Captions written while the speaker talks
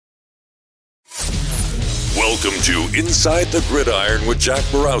Welcome to Inside the Gridiron with Jack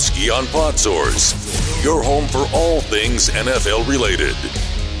Borowski on PodSource, your home for all things NFL related.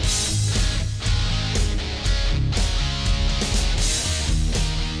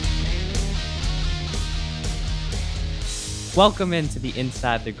 Welcome into the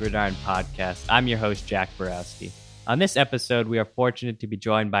Inside the Gridiron podcast. I'm your host, Jack Borowski. On this episode, we are fortunate to be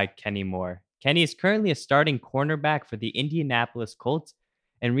joined by Kenny Moore. Kenny is currently a starting cornerback for the Indianapolis Colts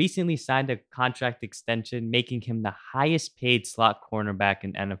and recently signed a contract extension, making him the highest paid slot cornerback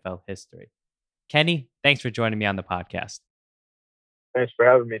in NFL history. Kenny, thanks for joining me on the podcast. Thanks for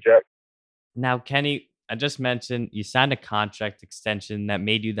having me, Jack. Now, Kenny, I just mentioned you signed a contract extension that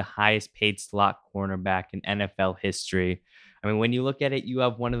made you the highest paid slot cornerback in NFL history. I mean, when you look at it, you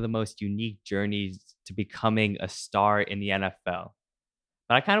have one of the most unique journeys to becoming a star in the NFL.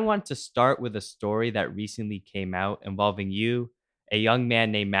 But I kind of want to start with a story that recently came out involving you, a young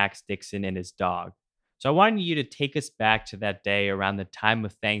man named Max Dixon, and his dog. So I wanted you to take us back to that day around the time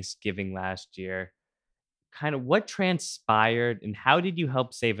of Thanksgiving last year. Kind of what transpired and how did you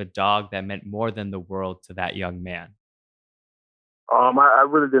help save a dog that meant more than the world to that young man? I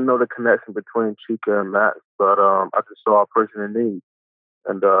really didn't know the connection between Chica and Max, but I just saw a person in need.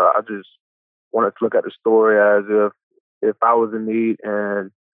 And I just wanted to look at the story as if I was in need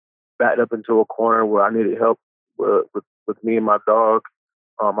and backed up into a corner where I needed help with me and my dog,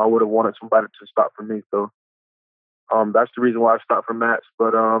 I would have wanted somebody to stop for me. So that's the reason why I stopped for Max.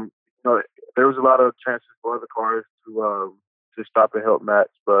 But there was a lot of chances for other cars to stop and help Max,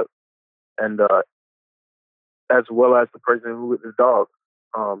 and as well as the person who with the dog,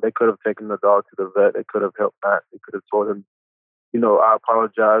 they could have taken the dog to the vet. They could have helped Max. They could have told him, I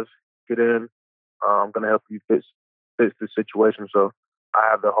apologize. Get in. I'm gonna help you fix the situation. So I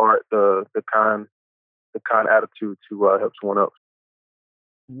have the heart, the kind attitude to help someone else.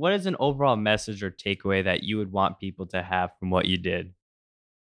 What is an overall message or takeaway that you would want people to have from what you did?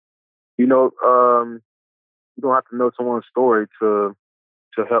 You don't have to know someone's story to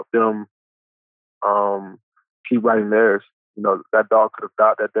help them keep writing theirs. That dog could have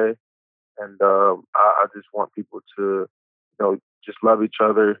died that day, and I just want people to, just love each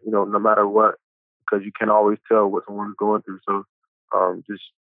other, no matter what, because you can't always tell what someone's going through. So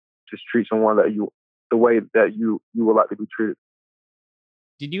just treat someone the way that you would like to be treated.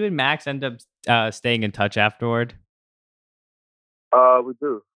 Did you and Max end up staying in touch afterward? We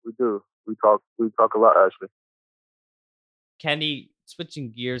do. We talk a lot, actually. Kenny,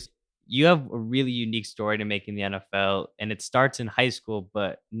 switching gears, you have a really unique story to make in the NFL, and it starts in high school,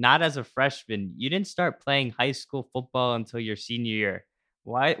 but not as a freshman. You didn't start playing high school football until your senior year.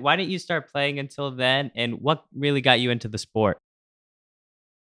 Why didn't you start playing until then, and what really got you into the sport?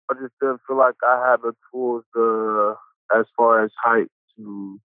 I just didn't feel like I had the tools as far as height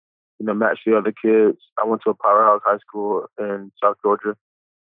to, match the other kids. I went to a powerhouse high school in South Georgia,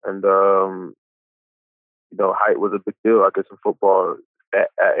 and height was a big deal, I guess, in football at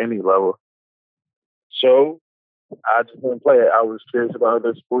any level. So I just didn't play it. I was curious about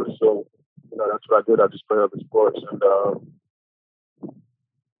other sports, so that's what I did. I just played other sports. And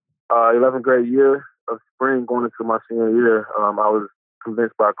 11th grade year of spring, going into my senior year, I was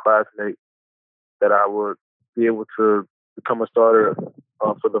convinced by a classmate that I would be able to become a starter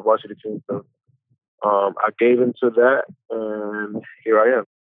for the varsity team. So I gave into that, and here I am.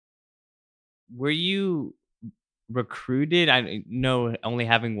 Were you recruited? I know only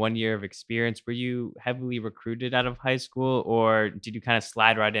having 1 year of experience. Were you heavily recruited out of high school, or did you kind of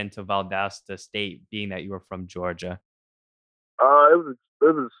slide right into Valdosta State, being that you were from Georgia? It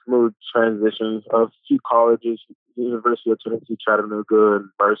was a smooth transition. A few colleges, University of Tennessee, Chattanooga, and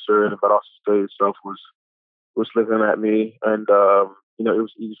Mercer, and Valdosta State itself was looking at me, and it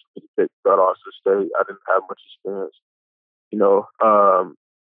was easy for me to pick Valdosta State. I didn't have much experience,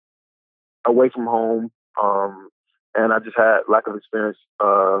 away from home, and I just had lack of experience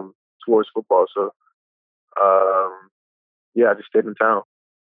towards football. So, I just stayed in town.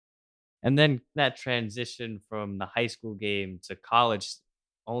 And then that transition from the high school game to college,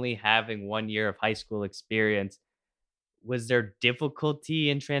 only having 1 year of high school experience, was there difficulty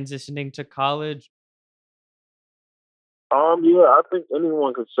in transitioning to college? I think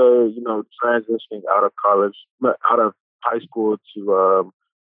anyone could say, transitioning out of college, out of high school to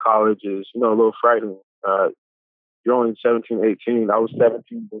college is, a little frightening. You're only 17, 18. I was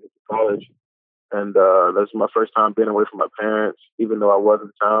 17 going to college. And that's my first time being away from my parents, even though I was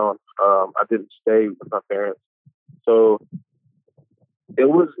in town. I didn't stay with my parents. So it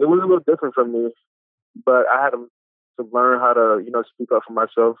was a little different for me, but I had to learn how to, speak up for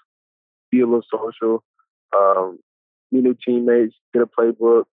myself, be a little social, meet new teammates, get a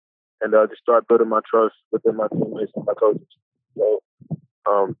playbook, and just start building my trust within my teammates and my coaches. So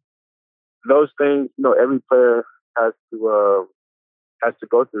um, those things, every player has to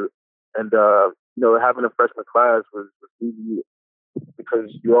go through, and having a freshman class was easy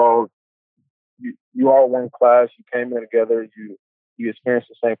because you all one class. You came in together. You experienced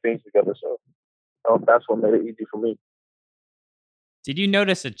the same things together. So that's what made it easy for me. Did you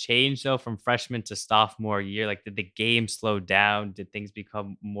notice a change though from freshman to sophomore year? Like, did the game slow down? Did things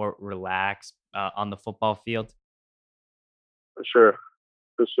become more relaxed on the football field? For sure,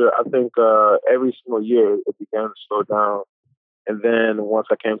 for sure. I think every single year it began to slow down, and then once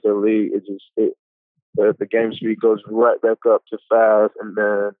I came to the league, the game speed goes right back up to fast, and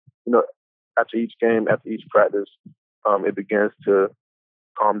then after each game, after each practice, it begins to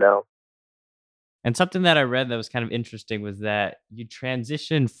calm down. And something that I read that was kind of interesting was that you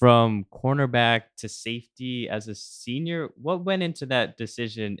transitioned from cornerback to safety as a senior. What went into that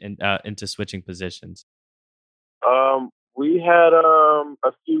decision and into switching positions? We had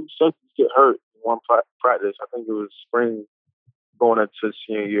a few safeties get hurt in one practice. I think it was spring going into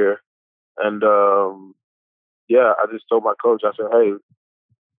senior year, and yeah, I just told my coach. I said, "Hey,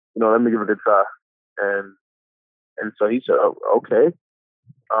 let me give it a try," and so he said, oh, "Okay."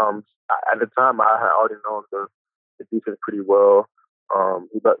 At the time, I had already known the defense pretty well.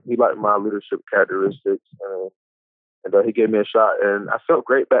 He liked my leadership characteristics, and he gave me a shot, and I felt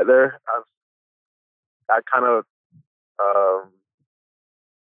great back there. I kind of, um,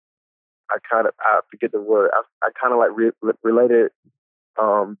 I forget the word. I kind of like related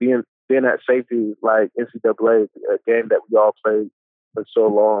being at safety like NCAA, a game that we all played for so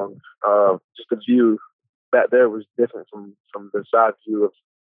long. Just the view back there was different from the side view of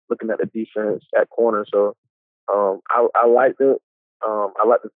looking at the defense at corner. So I liked it. I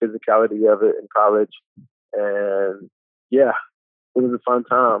liked the physicality of it in college, and yeah, it was a fun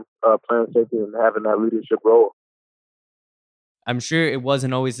time playing safety and having that leadership role. I'm sure it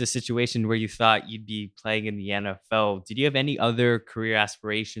wasn't always the situation where you thought you'd be playing in the NFL. Did you have any other career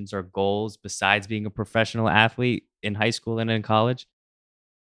aspirations or goals besides being a professional athlete in high school and in college?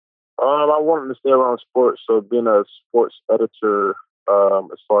 I wanted to stay around sports, so being a sports editor,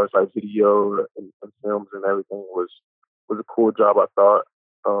 as far as like video and films and everything was a cool job. I thought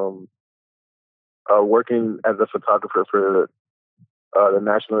working as a photographer for the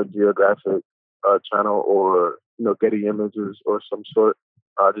National Geographic channel or Getty Images or some sort.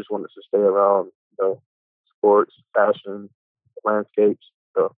 I just wanted to stay around sports, fashion, landscapes.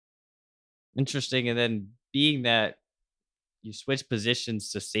 So Interesting. And then being that you switched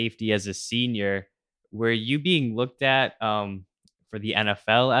positions to safety as a senior, were you being looked at for the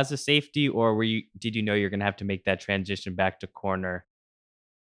NFL as a safety, or did you know you're going to have to make that transition back to corner?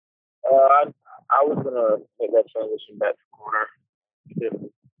 I was gonna make that transition back to corner.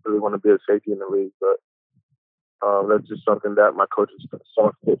 Didn't really want to be a safety in the league, but that's just something that my coaches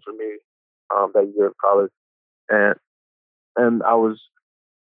saw fit for me that year of college, and I was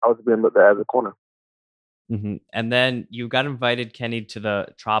being looked at as a corner. And then you got invited, Kenny, to the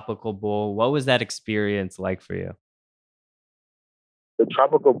Tropical Bowl. What was that experience like for you? The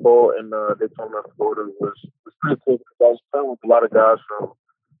Tropical Bowl in Daytona, Florida was pretty cool because I was playing with a lot of guys from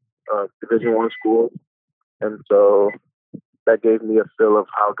Division One schools, and so that gave me a feel of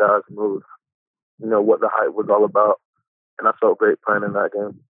how guys move. What the hype was all about, and I felt great playing in that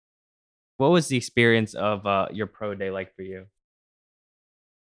game. What was the experience of your pro day like for you?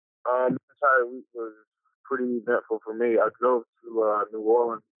 This entire week was pretty eventful for me. I drove to New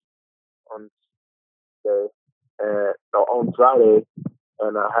Orleans on day and on Friday,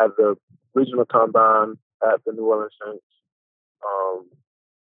 and I had the regional combine at the New Orleans Saints um,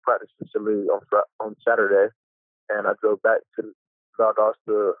 practice facility on Saturday, and I drove back to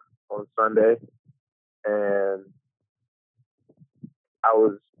Valdosta on Sunday, and I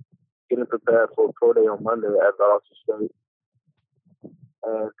was getting prepared for a pro day on Monday at Valdosta State.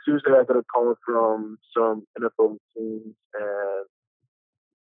 And Tuesday, I got a call from some NFL teams, and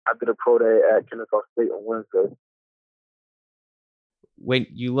I did a pro day at Kennesaw State on Wednesday. When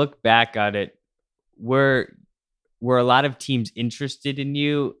you look back at it, were a lot of teams interested in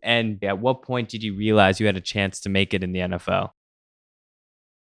you? And at what point did you realize you had a chance to make it in the NFL?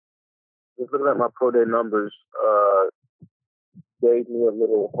 Just looking at my pro day numbers gave me a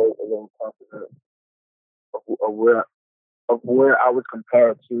little hope, a little confidence of where I was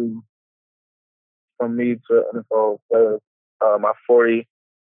compared to from me to NFL players. My 40,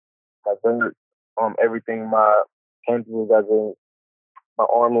 my burn, everything, my tangibles as in my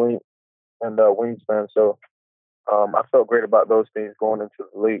arm length and wingspan. So I felt great about those things going into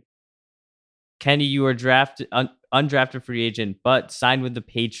the league. Kenny, you were undrafted free agent, but signed with the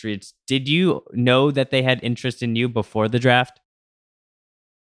Patriots. Did you know that they had interest in you before the draft?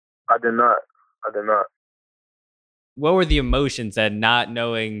 I did not. I did not. What were the emotions and not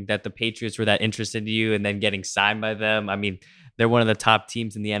knowing that the Patriots were that interested in you and then getting signed by them? I mean, they're one of the top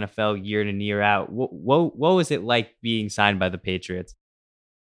teams in the NFL year in and year out. What was it like being signed by the Patriots?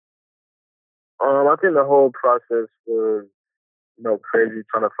 I think the whole process was, crazy.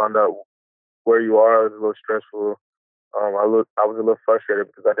 Trying to find out where you are is a little stressful. I was a little frustrated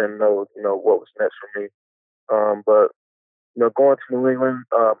because I didn't know, what was next for me. But going to New England,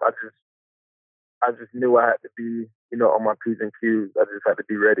 I just knew I had to be, on my P's and Q's. I just had to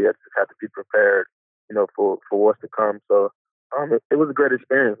be ready. I just had to be prepared, for what's to come. So it was a great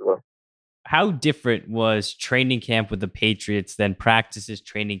experience, though. How different was training camp with the Patriots than practices,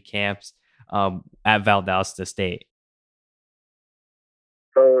 training camps at Valdosta State?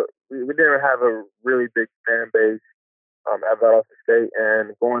 So we didn't have a really big fan base at Valdosta State,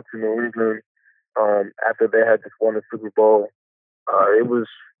 and going to New England after they had just won the Super Bowl, it was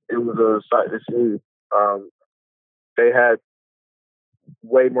a sight to see. They had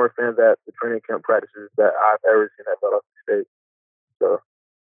way more fans at the training camp practices that I've ever seen at Valdosta State. So,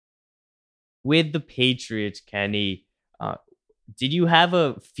 with the Patriots, Kenny, did you have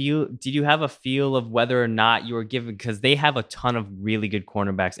a feel of whether or not you were given, because they have a ton of really good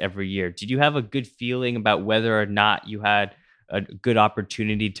cornerbacks every year? Did you have a good feeling about whether or not you had a good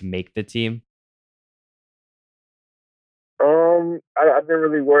opportunity to make the team? I didn't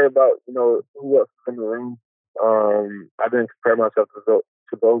really worry about, who else was in the room. I didn't compare myself to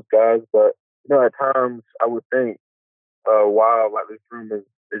those guys, but, at times I would think, wow, like this room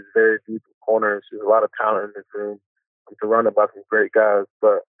is very deep in corners. There's a lot of talent in this room. I'm surrounded by some great guys,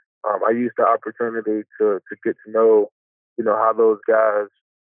 but I used the opportunity to get to know, how those guys,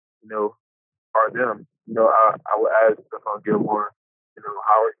 are them. I would ask Stephon Gilmore,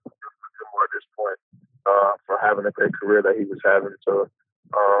 how are you Gilmore at this point for having a great career that he was having. So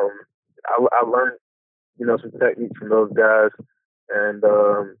I learned, some techniques from those guys and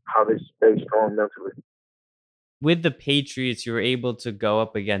how they stay strong mentally. With the Patriots, you were able to go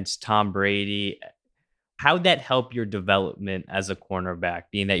up against Tom Brady. How'd that help your development as a cornerback,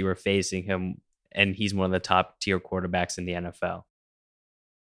 being that you were facing him and he's one of the top tier quarterbacks in the NFL?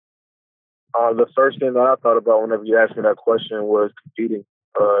 The first thing that I thought about whenever you asked me that question was competing.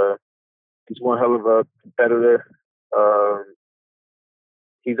 He's one hell of a competitor.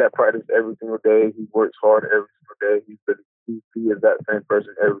 He's at practice every single day. He works hard every single day. He is that same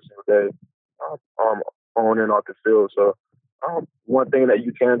person every single day, on and off the field. So one thing that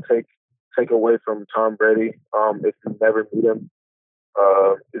you can take away from Tom Brady, if you never meet him,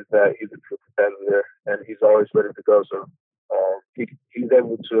 is that he's a true competitor and he's always ready to go. So he's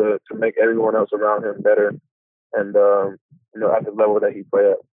able to make everyone else around him better, and at the level that he played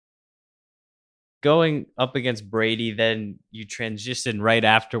at. Going up against Brady, then you transitioned right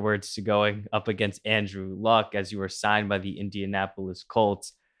afterwards to going up against Andrew Luck as you were signed by the Indianapolis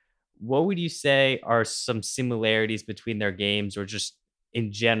Colts. What would you say are some similarities between their games, or just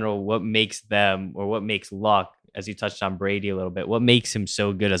in general, what makes them, or what makes Luck, as you touched on Brady a little bit, what makes him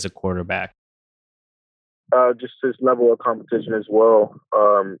so good as a quarterback? Just his level of competition as well,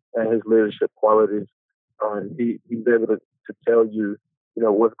 and his leadership qualities. He's able to tell you,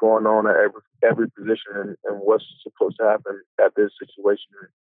 what's going on at every position and what's supposed to happen at this situation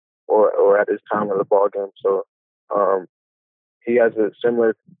or at this time of the ball game. So he has a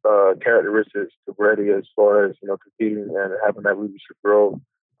similar characteristics to Brady as far as competing and having that leadership role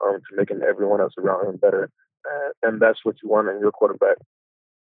to making everyone else around him better, and that's what you want in your quarterback.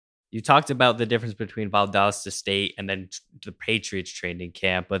 You talked about the difference between Valdosta State and then the Patriots training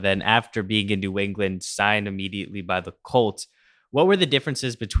camp, but then after being in New England, signed immediately by the Colts. What were the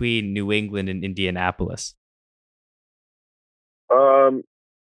differences between New England and Indianapolis? The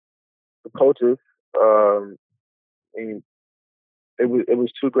coaches. It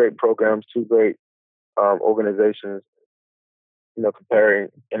was two great programs, two great organizations. Comparing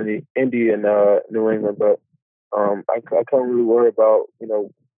Indy and New England, but I can't really worry about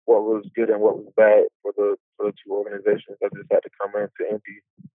what was good and what was bad for the two organizations. I just had to come into Indy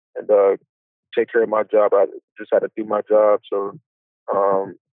and take care of my job. I just had to do my job. So,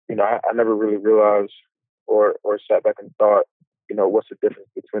 I never really realized or sat back and thought, what's the difference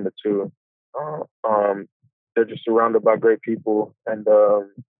between the two? They're just surrounded by great people, and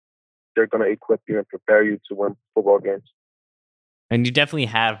they're going to equip you and prepare you to win football games. And you definitely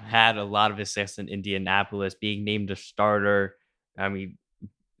have had a lot of success in Indianapolis, being named a starter. I mean,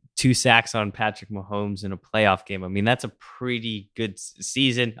 2 sacks on Patrick Mahomes in a playoff game. I mean, that's a pretty good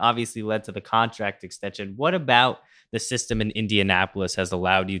season. Obviously led to the contract extension. What about the system in Indianapolis has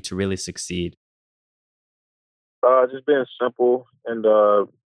allowed you to really succeed? Just being simple and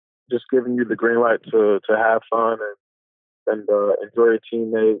just giving you the green light to have fun and enjoy your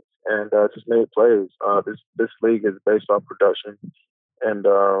teammates and just make plays. This league is based off production, and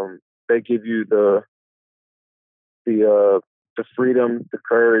they give you the freedom, the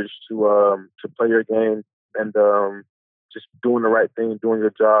courage to play your game, and just doing the right thing, doing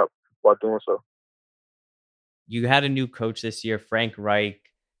your job while doing so. You had a new coach this year, Frank Reich,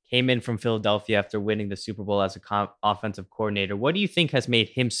 came in from Philadelphia after winning the Super Bowl as a offensive coordinator. What do you think has made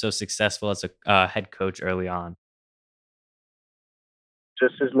him so successful as a head coach early on?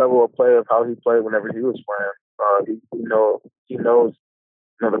 Just his level of play of how he played whenever he was playing. He knows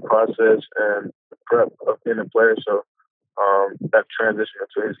the process and the prep of being a player. So that transition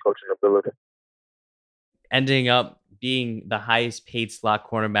into his coaching ability. Ending up being the highest paid slot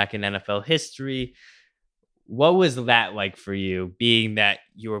cornerback in NFL history. What was that like for you, being that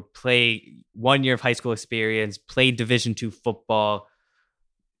you were 1 year of high school experience, played Division II football,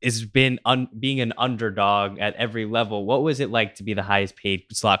 being an underdog at every level? What was it like to be the highest paid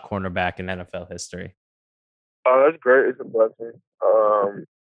slot cornerback in NFL history? That's great. It's a blessing.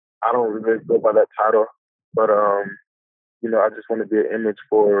 I don't really go by that title, but I just want to be an image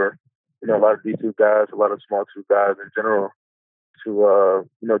for a lot of D2 guys, a lot of small 2 guys in general, to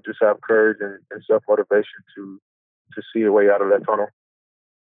just have courage and self motivation to see a way out of that tunnel.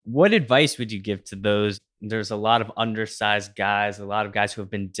 What advice would you give to those? There's a lot of undersized guys, a lot of guys who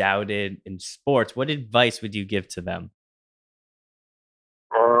have been doubted in sports. What advice would you give to them?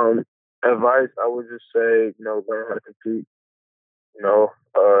 Advice, I would just say, learn how to compete.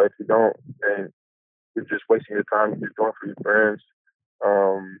 If you don't, then you're just wasting your time. You're just doing it for your friends.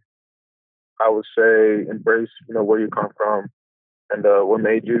 I would say embrace, where you come from and what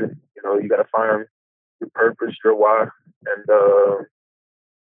made you. You got to find your purpose, your why, and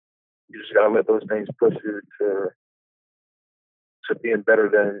you just got to let those things push you to being better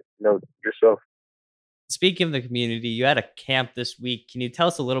than yourself. Speaking of the community, you had a camp this week. Can you tell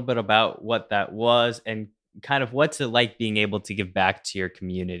us a little bit about what that was and kind of what's it like being able to give back to your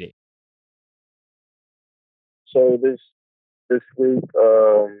community? So this week,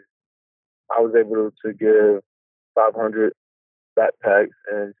 I was able to give 500 backpacks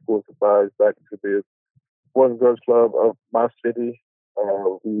and school supplies back to the Boys and Girls Club of my city.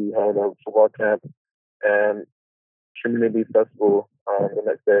 We had a football camp and community festival the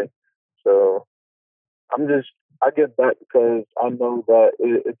next day. So I give back because I know that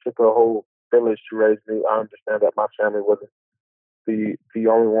it took a whole village to raise me. I understand that my family wasn't the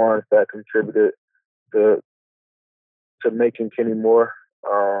only ones that contributed to making Kenny Moore.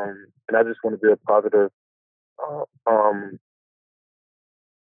 And I just want to be a positive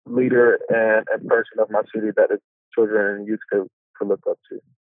leader and person of my city that the children and youth could look up to.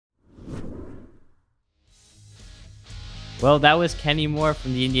 Well, that was Kenny Moore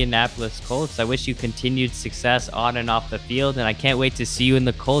from the Indianapolis Colts. I wish you continued success on and off the field, and I can't wait to see you in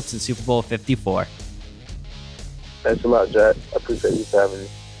the Colts in Super Bowl 54. Thanks a lot, Jack. I appreciate you having me.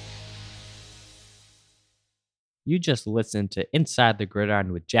 You just listened to Inside the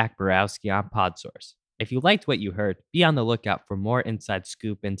Gridiron with Jack Borowski on PodSource. If you liked what you heard, be on the lookout for more inside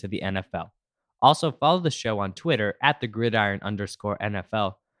scoop into the NFL. Also, follow the show on Twitter at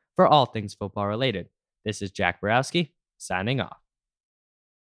 @thegridiron_NFL for all things football related. This is Jack Borowski, signing off.